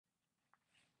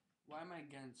why am I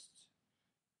against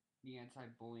the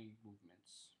anti-bullying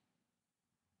movements?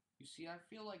 You see, I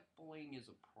feel like bullying is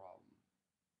a problem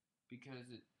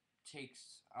because it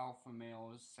takes alpha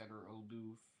males that are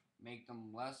aloof, make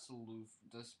them less aloof,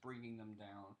 thus bringing them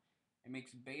down. It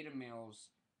makes beta males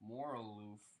more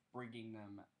aloof, bringing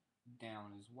them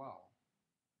down as well,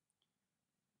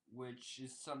 which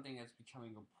is something that's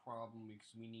becoming a problem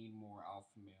because we need more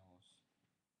alpha males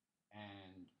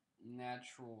and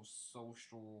natural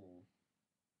social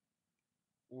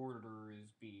order is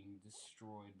being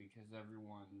destroyed because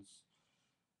everyone's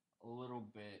a little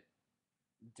bit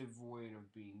devoid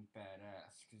of being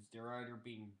badass because they're either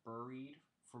being buried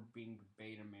for being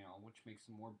beta male, which makes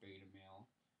them more beta male,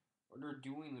 or they're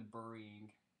doing the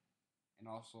burying and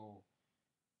also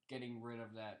getting rid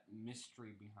of that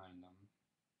mystery behind them.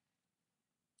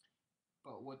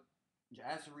 But what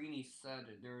Jazzarini said,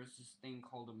 there is this thing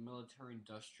called a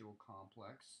military-industrial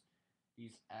complex.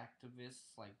 These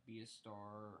activists like Be a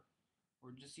Star,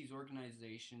 or just these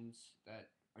organizations that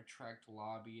attract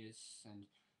lobbyists and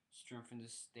strengthen the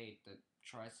state that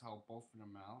tries to help both of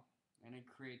them out, and it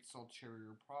creates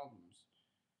ulterior problems.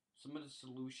 Some of the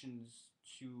solutions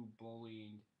to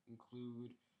bullying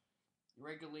include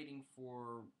regulating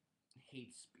for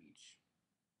hate speech,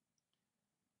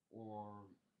 or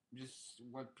just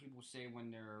what people say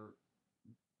when they're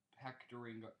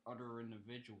hectoring other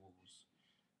individuals,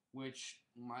 which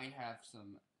might have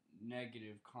some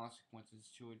negative consequences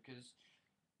to it because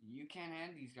you can't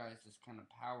hand these guys this kind of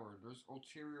power. There's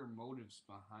ulterior motives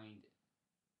behind it.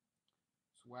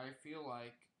 So what I feel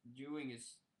like doing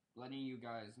is letting you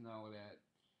guys know that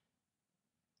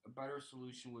a better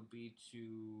solution would be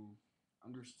to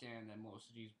understand that most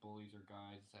of these bullies are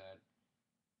guys that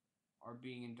are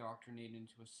being indoctrinated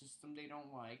into a system they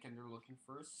don't like and they're looking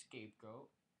for a scapegoat,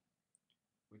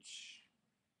 which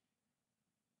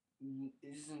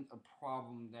isn't a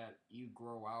problem that you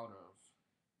grow out of.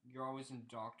 You're always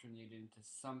indoctrinated into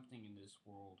something in this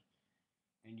world,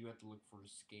 and you have to look for a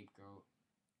scapegoat.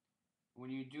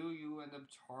 When you do, you end up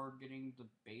targeting the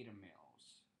beta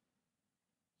males.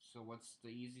 So what's the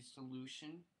easy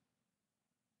solution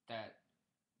that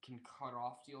can cut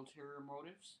off the ulterior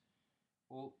motives?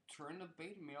 Well, turn the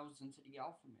beta males into the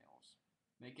alpha males.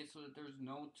 Make it so that there's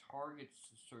no targets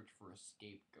to search for a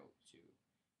scapegoat to.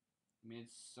 I mean,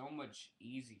 it's so much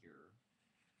easier.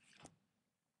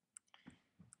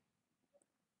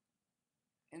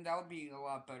 And that would be a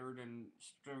lot better than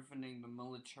strengthening the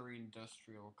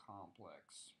military-industrial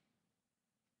complex.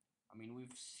 I mean,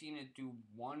 we've seen it do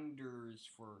wonders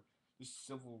for the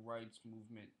civil rights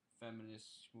movement,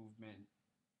 feminist movement,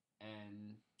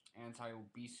 and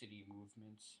anti-obesity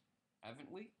movements,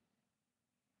 haven't we?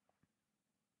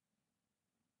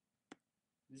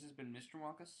 This has been Mr.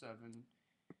 Wonka 7,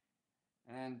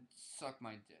 and suck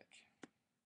my dick.